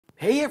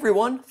Hey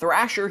everyone,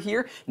 Thrasher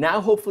here.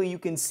 Now hopefully you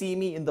can see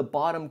me in the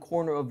bottom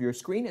corner of your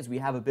screen as we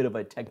have a bit of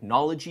a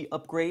technology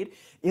upgrade.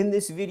 In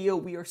this video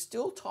we are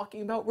still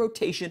talking about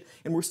rotation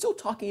and we're still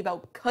talking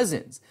about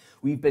cousins.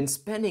 We've been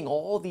spending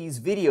all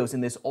these videos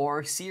in this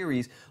R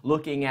series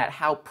looking at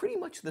how pretty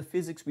much the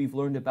physics we've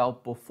learned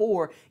about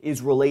before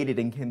is related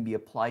and can be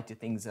applied to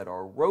things that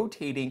are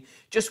rotating.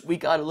 Just we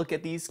got to look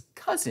at these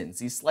cousins,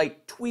 these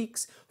slight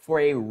tweaks for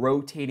a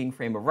rotating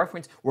frame of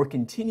reference. We're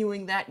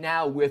continuing that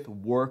now with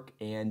work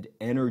and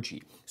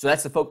energy. So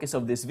that's the focus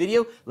of this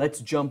video. Let's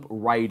jump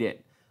right in.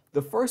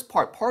 The first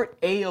part, part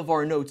A of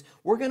our notes,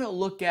 we're going to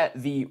look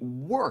at the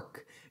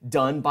work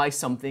done by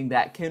something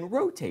that can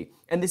rotate.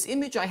 And this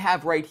image I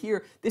have right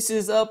here, this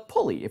is a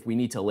pulley. If we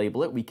need to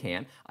label it, we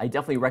can. I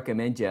definitely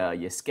recommend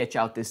you sketch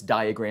out this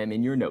diagram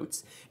in your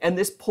notes. And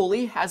this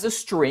pulley has a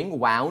string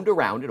wound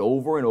around it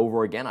over and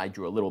over again. I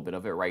drew a little bit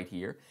of it right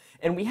here.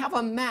 And we have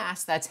a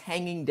mass that's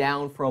hanging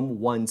down from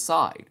one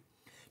side.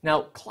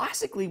 Now,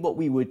 classically, what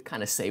we would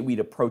kind of say, we'd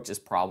approach this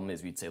problem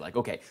is we'd say like,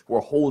 okay, we're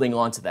holding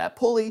on to that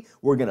pulley,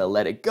 we're going to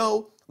let it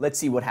go, let's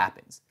see what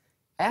happens.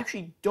 I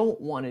actually don't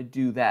want to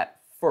do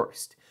that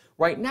first.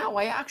 Right now,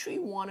 I actually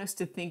want us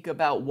to think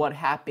about what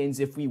happens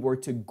if we were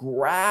to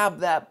grab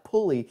that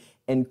pulley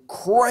and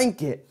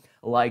crank it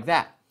like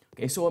that.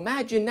 Okay, so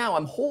imagine now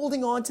I'm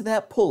holding on to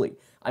that pulley.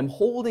 I'm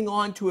holding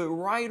on to it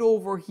right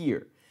over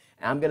here.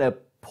 And I'm going to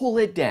pull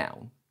it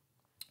down.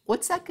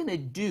 What's that going to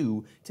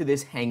do to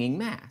this hanging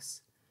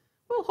mass?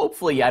 Well,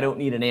 hopefully I don't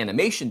need an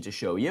animation to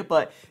show you,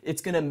 but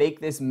it's going to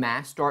make this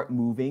mass start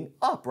moving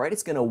up, right?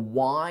 It's going to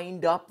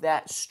wind up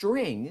that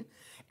string,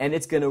 and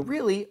it's going to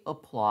really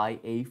apply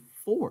a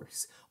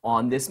force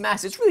on this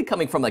mass. It's really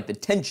coming from like the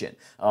tension,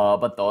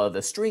 but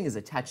the string is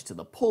attached to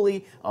the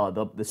pulley.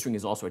 The string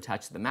is also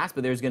attached to the mass,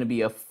 but there's going to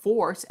be a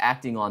force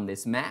acting on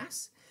this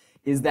mass.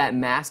 Is that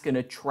mass going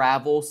to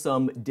travel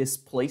some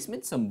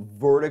displacement, some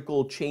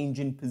vertical change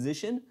in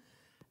position?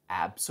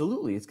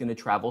 Absolutely. It's going to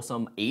travel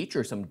some h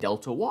or some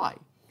delta y.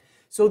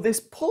 So this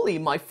pulley,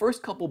 my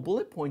first couple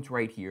bullet points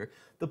right here,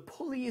 the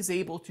pulley is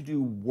able to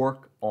do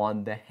work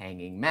on the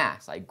hanging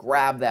mass. I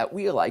grab that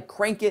wheel, I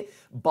crank it,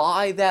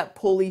 by that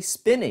pulley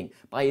spinning,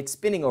 by it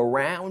spinning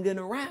around and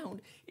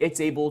around, it's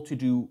able to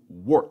do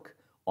work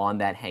on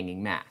that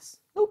hanging mass.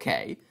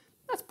 Okay.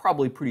 That's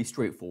probably pretty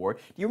straightforward.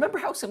 Do you remember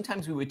how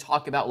sometimes we would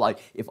talk about like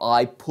if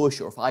I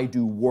push or if I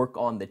do work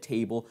on the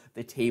table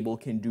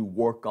can do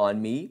work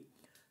on me?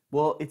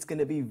 Well, it's going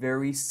to be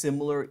very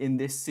similar in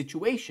this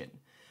situation.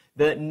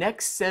 The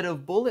next set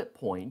of bullet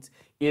points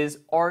is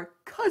our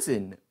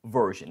cousin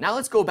version. Now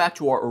let's go back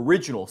to our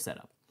original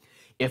setup.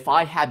 If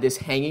I had this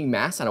hanging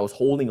mass and I was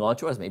holding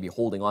onto it, I was maybe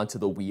holding onto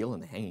the wheel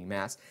and the hanging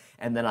mass,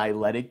 and then I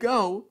let it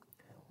go,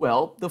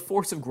 well, the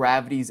force of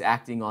gravity is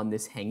acting on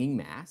this hanging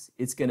mass.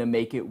 It's going to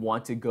make it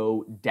want to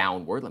go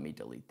downward. Let me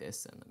delete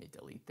this and let me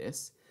delete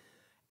this.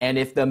 And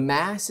if the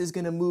mass is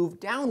going to move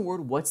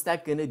downward, what's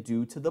that going to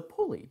do to the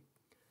pulley?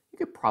 You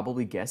could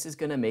probably guess it's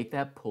going to make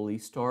that pulley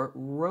start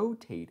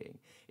rotating.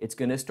 It's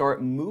going to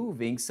start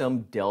moving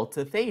some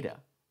delta theta.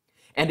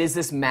 And is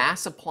this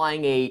mass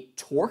applying a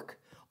torque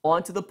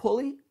onto the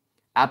pulley?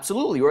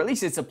 Absolutely, or at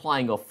least it's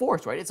applying a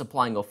force, right? It's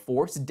applying a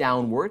force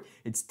downward.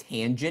 It's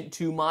tangent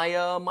to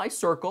my, my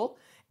circle,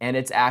 and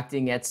it's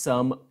acting at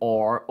some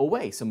r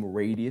away, some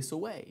radius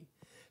away.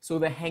 So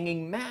the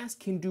hanging mass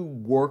can do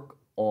work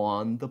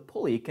on the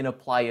pulley. It can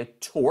apply a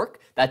torque,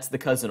 that's the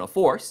cousin of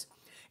force,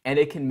 and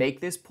it can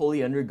make this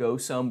pulley undergo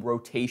some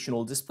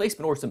rotational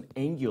displacement or some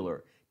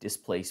angular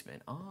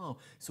displacement. Oh,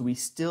 so we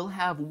still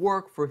have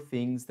work for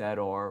things that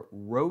are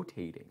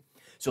rotating.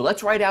 So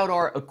let's write out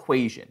our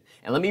equation.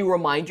 And let me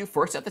remind you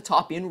first at the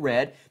top in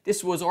red,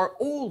 this was our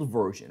old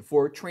version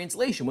for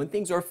translation. When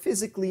things are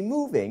physically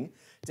moving,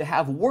 to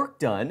have work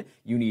done,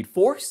 you need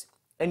force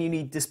and you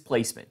need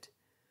displacement.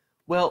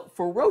 Well,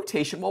 for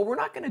rotation, well, we're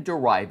not going to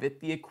derive it.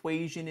 The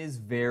equation is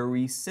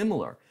very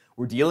similar.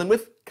 We're dealing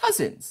with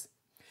cousins.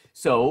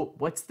 So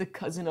what's the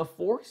cousin of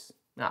force?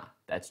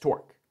 That's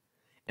torque.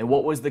 And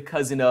what was the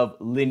cousin of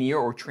linear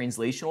or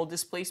translational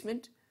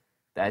displacement?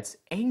 That's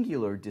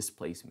angular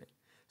displacement.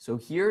 So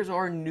here's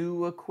our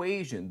new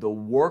equation, the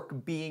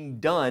work being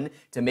done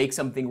to make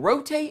something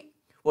rotate.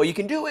 Well, you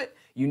can do it.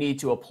 You need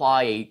to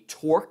apply a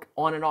torque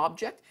on an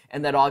object,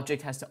 and that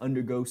object has to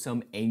undergo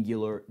some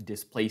angular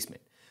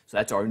displacement. So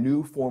that's our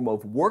new form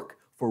of work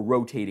for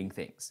rotating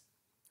things.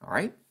 All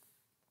right?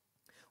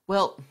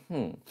 Well,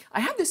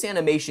 I have this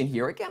animation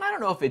here. Again, I don't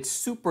know if it's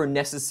super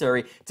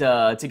necessary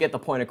to get the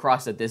point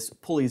across that this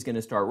pulley is going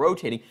to start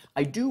rotating.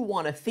 I do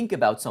want to think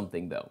about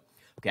something, though.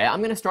 Okay, I'm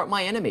going to start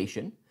my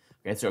animation.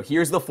 Okay, so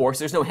here's the force.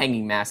 There's no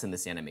hanging mass in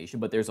this animation,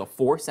 but there's a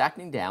force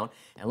acting down.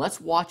 And let's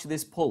watch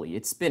this pulley.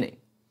 It's spinning.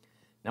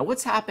 Now,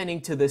 what's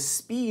happening to the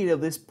speed of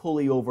this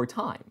pulley over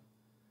time?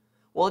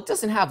 Well, it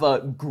doesn't have a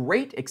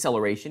great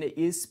acceleration. It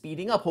is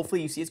speeding up.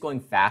 Hopefully, you see it's going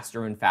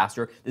faster and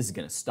faster. This is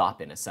going to stop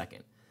in a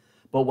second.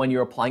 But when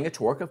you're applying a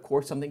torque, of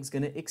course, something's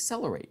going to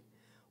accelerate.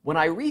 When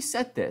I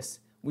reset this,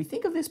 we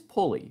think of this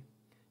pulley.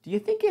 Do you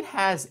think it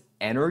has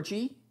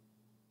energy?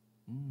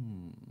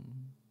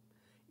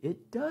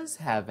 It does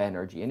have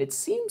energy, and it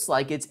seems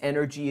like its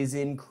energy is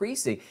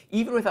increasing.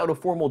 Even without a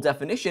formal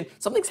definition,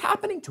 something's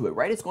happening to it,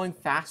 right? It's going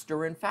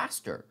faster and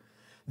faster.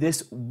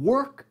 This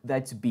work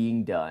that's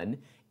being done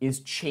is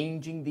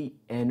changing the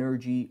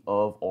energy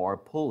of our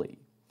pulley.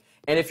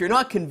 And if you're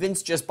not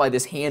convinced just by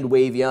this hand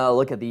wave, yeah,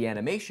 look at the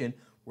animation,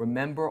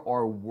 remember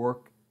our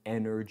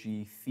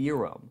work-energy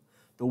theorem.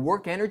 The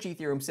work-energy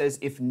theorem says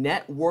if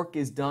net work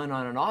is done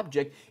on an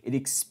object, it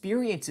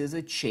experiences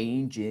a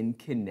change in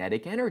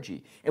kinetic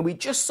energy. And we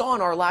just saw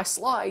in our last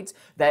slides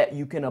that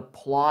you can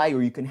apply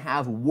or you can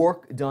have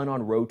work done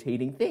on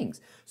rotating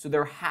things. So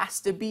there has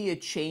to be a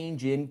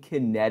change in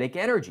kinetic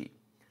energy.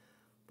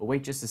 But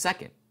wait just a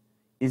second.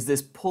 Is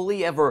this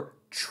pulley ever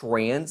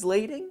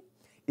translating?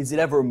 Is it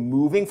ever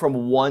moving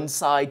from one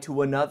side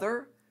to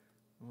another?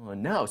 Oh,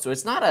 no. So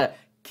it's not a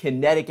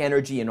kinetic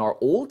energy in our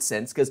old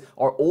sense, because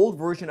our old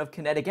version of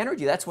kinetic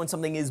energy, that's when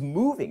something is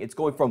moving. It's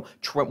going from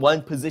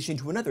one position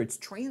to another. It's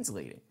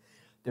translating.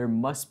 There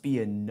must be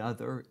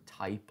another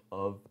type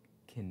of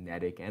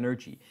kinetic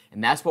energy.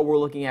 And that's what we're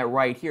looking at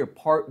right here.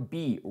 Part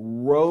B,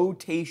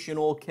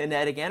 rotational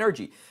kinetic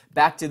energy.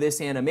 Back to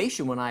this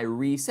animation, when I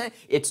reset,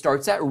 it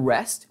starts at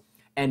rest,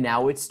 and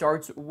now it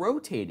starts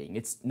rotating.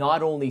 It's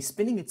not only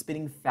spinning, it's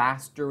spinning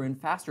faster and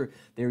faster.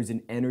 There's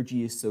an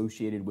energy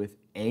associated with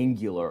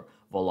angular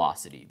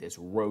velocity, this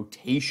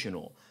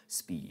rotational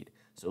speed.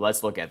 So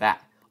let's look at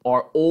that.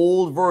 Our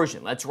old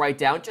version, let's write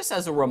down, just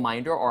as a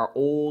reminder, our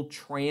old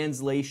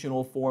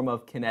translational form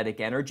of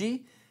kinetic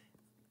energy,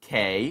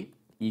 K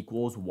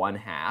equals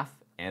 1/2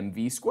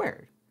 mv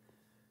squared.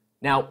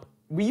 Now,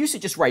 we used to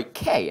just write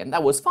K, and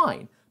that was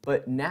fine.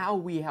 But now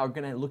we are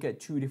going to look at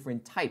two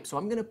different types. So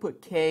I'm going to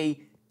put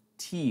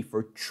KT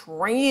for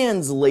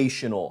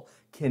translational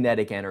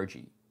kinetic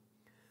energy.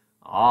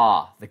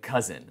 Ah, the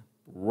cousin,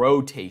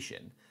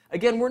 rotation.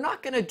 Again, we're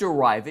not going to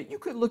derive it. You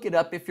could look it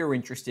up if you're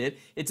interested.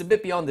 It's a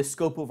bit beyond the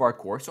scope of our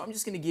course, so I'm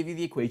just going to give you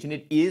the equation.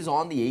 It is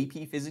on the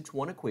AP Physics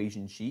 1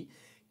 equation sheet.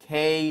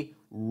 K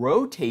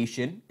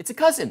rotation, it's a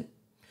cousin.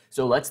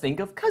 So let's think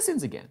of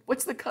cousins again.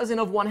 What's the cousin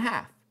of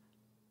 1/2?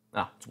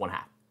 Ah, it's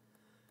 1/2.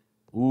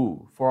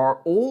 Ooh, for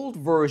our old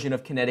version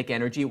of kinetic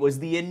energy, it was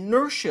the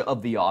inertia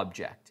of the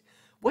object.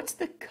 What's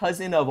the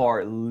cousin of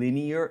our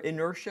linear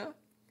inertia?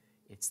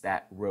 It's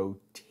that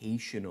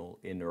rotational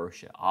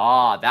inertia.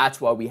 Ah,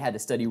 that's why we had to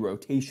study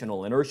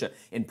rotational inertia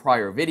in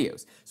prior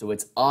videos. So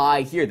it's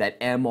I here, that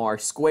mr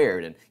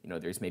squared, and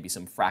there's maybe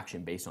some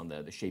fraction based on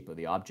the shape of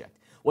the object.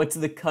 What's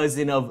the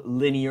cousin of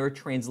linear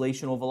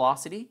translational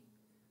velocity?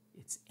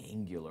 It's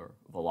angular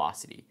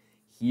velocity.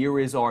 Here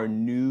is our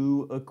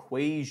new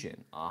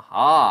equation.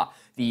 Aha!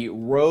 The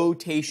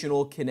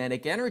rotational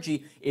kinetic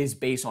energy is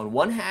based on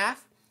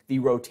 1/2 the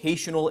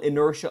rotational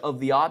inertia of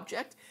the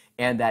object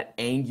and that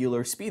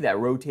angular speed, that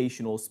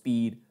rotational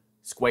speed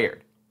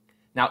squared.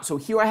 Now, so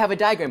here I have a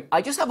diagram.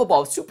 I just have a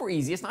ball. It's super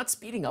easy. It's not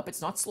speeding up.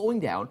 It's not slowing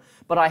down.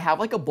 But I have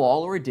like a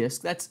ball or a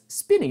disc that's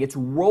spinning. It's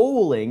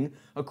rolling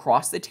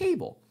across the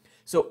table.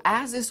 So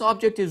as this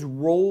object is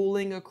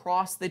rolling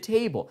across the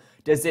table,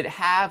 does it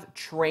have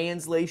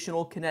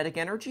translational kinetic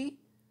energy?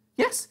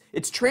 Yes,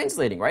 it's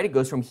translating, right? It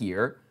goes from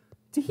here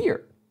to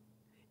here.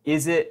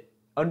 Is it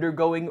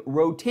undergoing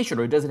rotation,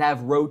 or does it have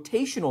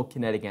rotational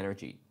kinetic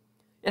energy?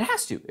 It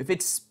has to. If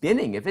it's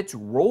spinning, if it's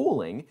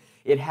rolling,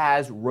 it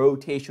has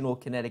rotational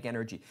kinetic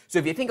energy. So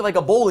if you think of like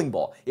a bowling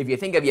ball, if you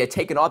think of you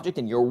take an object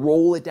and you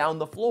roll it down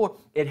the floor,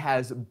 it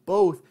has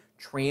both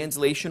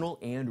translational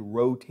and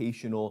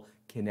rotational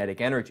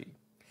kinetic energy.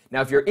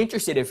 Now, if you're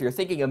interested, if you're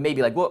thinking of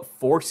maybe like what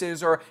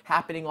forces are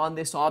happening on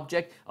this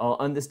object,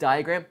 on this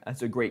diagram,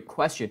 that's a great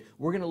question.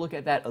 We're going to look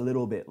at that a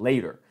little bit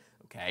later.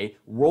 Okay,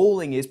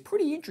 rolling is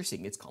pretty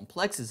interesting. It's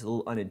complex, it's a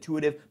little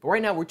unintuitive, but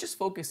right now we're just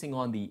focusing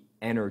on the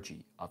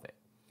energy of it.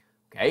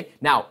 Okay,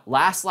 now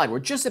last slide, we're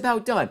just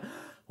about done.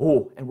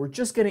 Oh, and we're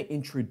just going to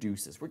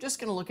introduce this. We're just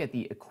going to look at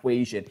the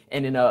equation,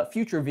 and in a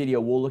future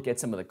video, we'll look at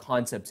some of the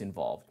concepts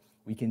involved.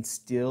 We can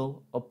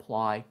still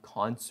apply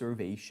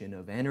conservation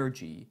of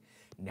energy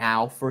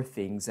now for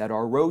things that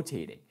are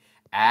rotating.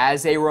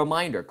 As a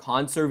reminder,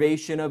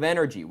 conservation of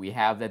energy, we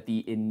have that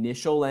the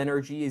initial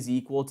energy is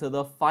equal to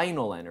the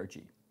final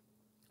energy.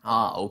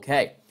 Ah,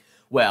 okay.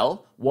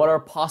 Well, what are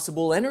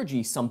possible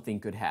energies something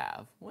could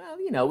have? Well,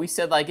 we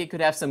said like it could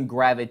have some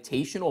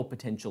gravitational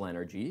potential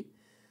energy.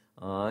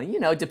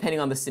 Depending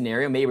on the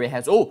scenario, maybe it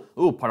has,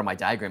 part of my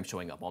diagram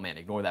showing up. Oh man,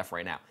 ignore that for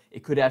right now.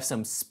 It could have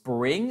some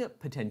spring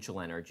potential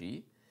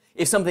energy.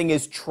 If something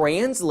is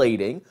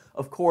translating,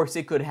 of course,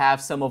 it could have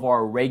some of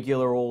our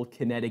regular old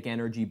kinetic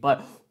energy,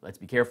 but let's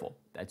be careful.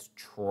 That's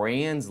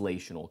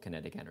translational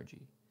kinetic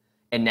energy.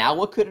 And now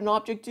what could an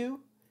object do?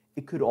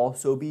 It could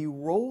also be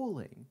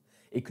rolling.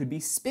 It could be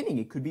spinning.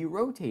 It could be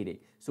rotating.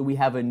 So we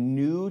have a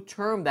new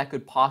term that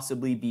could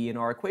possibly be in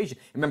our equation.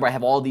 Remember, I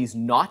have all these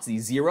naughts,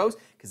 these zeros,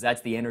 because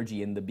that's the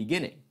energy in the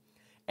beginning.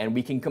 And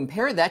we can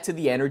compare that to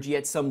the energy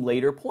at some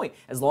later point.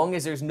 As long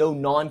as there's no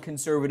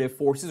non-conservative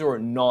forces or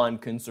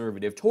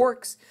non-conservative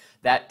torques,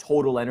 that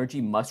total energy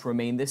must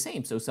remain the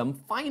same. So some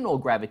final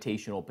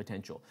gravitational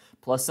potential,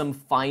 plus some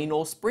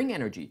final spring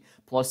energy,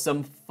 plus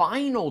some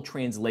final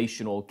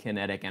translational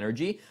kinetic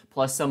energy,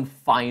 plus some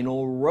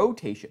final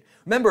rotation.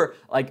 Remember,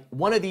 like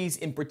one of these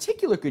in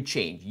particular could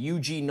change.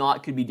 UG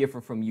naught could be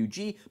different from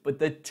UG, but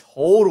the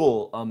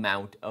total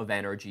amount of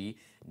energy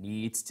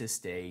needs to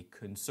stay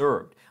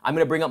conserved. I'm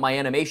going to bring up my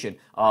animation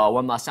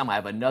one last time. I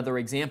have another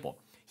example.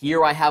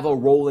 Here I have a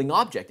rolling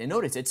object, and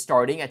notice it's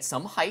starting at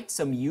some height,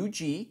 some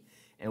UG,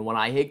 and when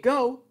I hit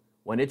go,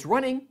 when it's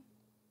running,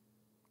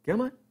 come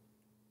on,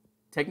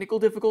 technical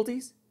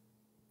difficulties.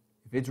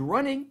 If it's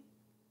running,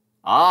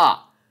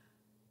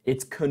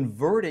 it's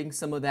converting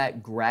some of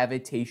that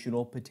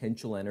gravitational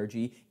potential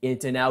energy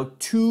into now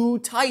two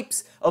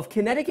types of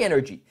kinetic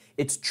energy.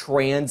 It's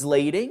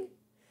translating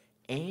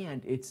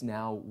and it's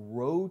now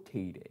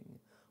rotating.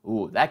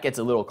 Ooh, that gets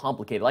a little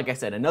complicated. Like I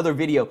said, another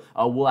video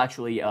will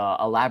actually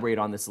elaborate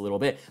on this a little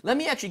bit. Let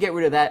me actually get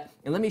rid of that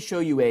and let me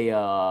show you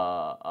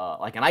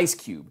like an ice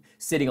cube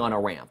sitting on a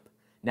ramp.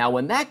 Now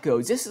when that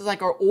goes, this is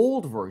like our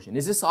old version.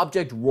 Is this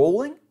object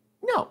rolling?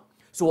 No.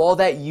 So all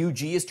that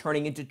UG is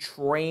turning into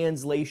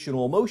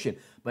translational motion.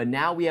 But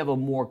now we have a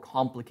more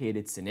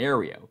complicated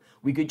scenario.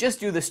 We could just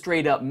do the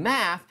straight up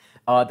math.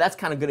 That's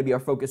kind of going to be our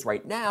focus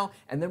right now,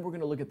 and then we're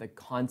going to look at the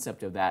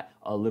concept of that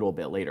a little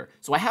bit later.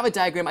 So I have a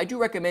diagram. I do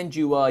recommend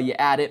you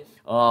add it,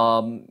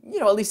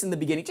 at least in the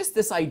beginning, just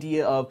this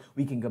idea of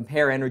we can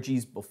compare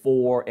energies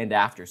before and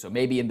after. So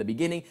maybe in the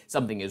beginning,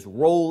 something is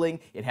rolling,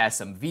 it has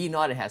some V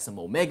naught, it has some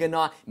omega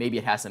naught, maybe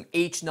it has some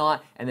H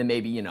naught, and then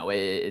maybe,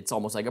 it's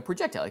almost like a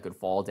projectile. It could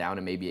fall down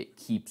and maybe it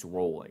keeps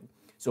rolling.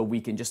 So we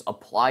can just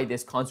apply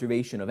this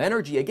conservation of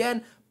energy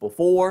again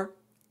before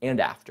and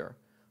after.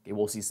 Okay,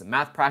 we'll see some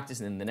math practice,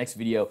 and in the next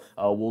video,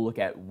 we'll look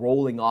at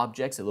rolling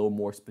objects, a little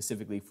more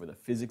specifically for the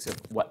physics of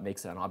what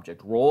makes an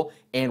object roll,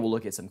 and we'll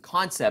look at some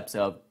concepts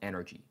of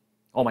energy.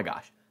 Oh my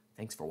gosh,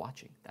 thanks for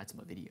watching. That's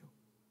my video.